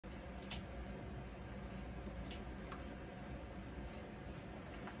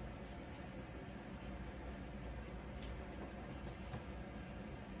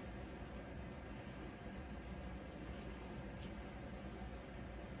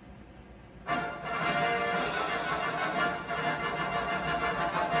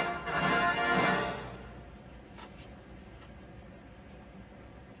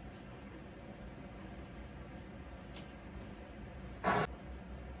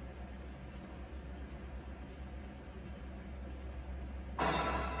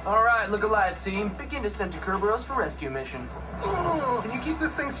right, look alive, team. Begin descent to Kerberos for rescue mission. Can you keep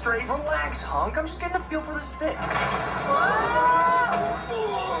this thing straight? Relax, hunk. I'm just getting a feel for the stick.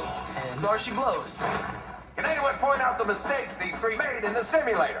 And there she blows. Can anyone point out the mistakes these three made in the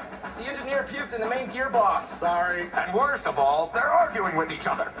simulator? The engineer puked in the main gearbox. Sorry. And worst of all, they're arguing with each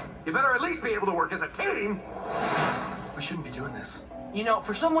other. You better at least be able to work as a team. We shouldn't be doing this. You know,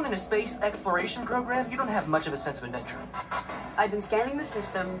 for someone in a space exploration program, you don't have much of a sense of adventure. I've been scanning the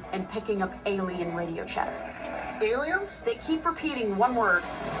system and picking up alien radio chatter. Aliens? They keep repeating one word.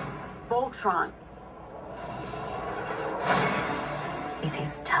 Voltron. It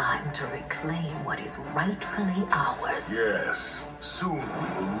is time to reclaim what is rightfully ours. Yes, soon we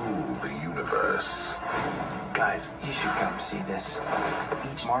will rule the universe. Guys, you should come see this.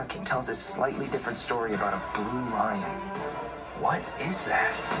 Each marking tells a slightly different story about a blue lion. What is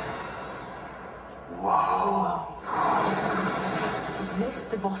that? Whoa. Is this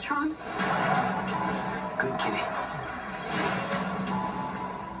the Voltron? Good kitty.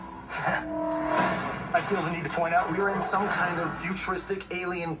 I feel the need to point out we are in some kind of futuristic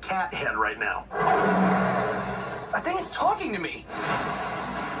alien cat head right now. I think it's talking to me.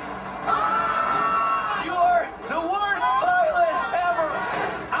 Ah! You're the worst pilot ever!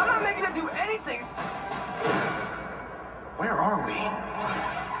 I'm not making it do anything. Where are we?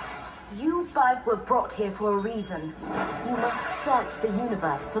 You five were brought here for a reason. You must search the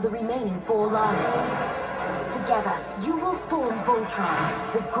universe for the remaining 4 lions. Together, you will form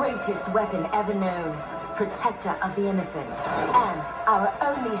Voltron, the greatest weapon ever known, protector of the innocent, and our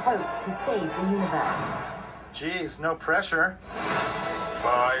only hope to save the universe. Jeez, no pressure.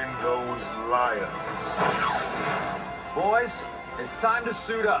 Find those lions. Boys, it's time to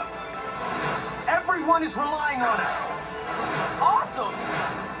suit up. Everyone is relying on us. Awesome!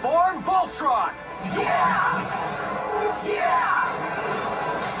 Form Voltron! Yeah! Yeah!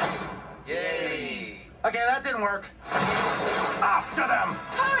 Yay! Okay, that didn't work. After them!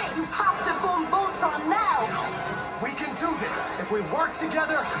 Hurry! You have to form Voltron now! We can do this. If we work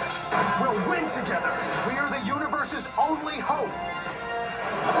together, we'll win together. We are the universe's only hope.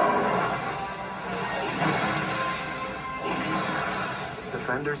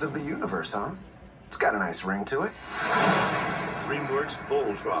 Defenders of the universe, huh? It's got a nice ring to it. DreamWorks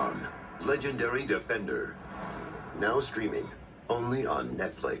Voltron, Legendary Defender. Now streaming, only on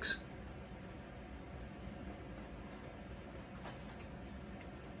Netflix.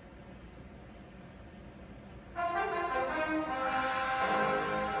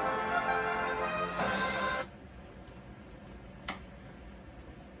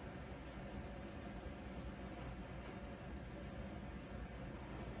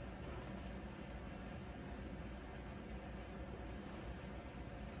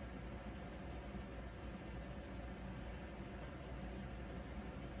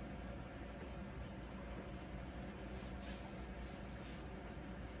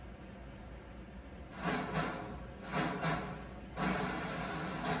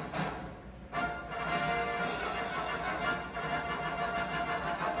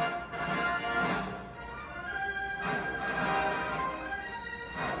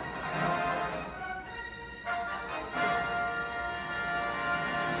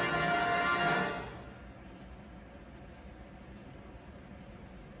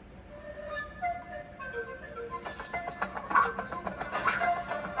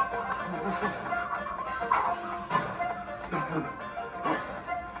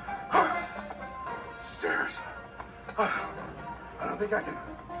 Stairs. I don't think I can.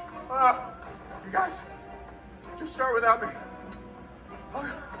 You guys, just start without me.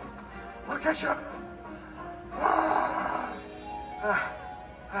 I'll catch up.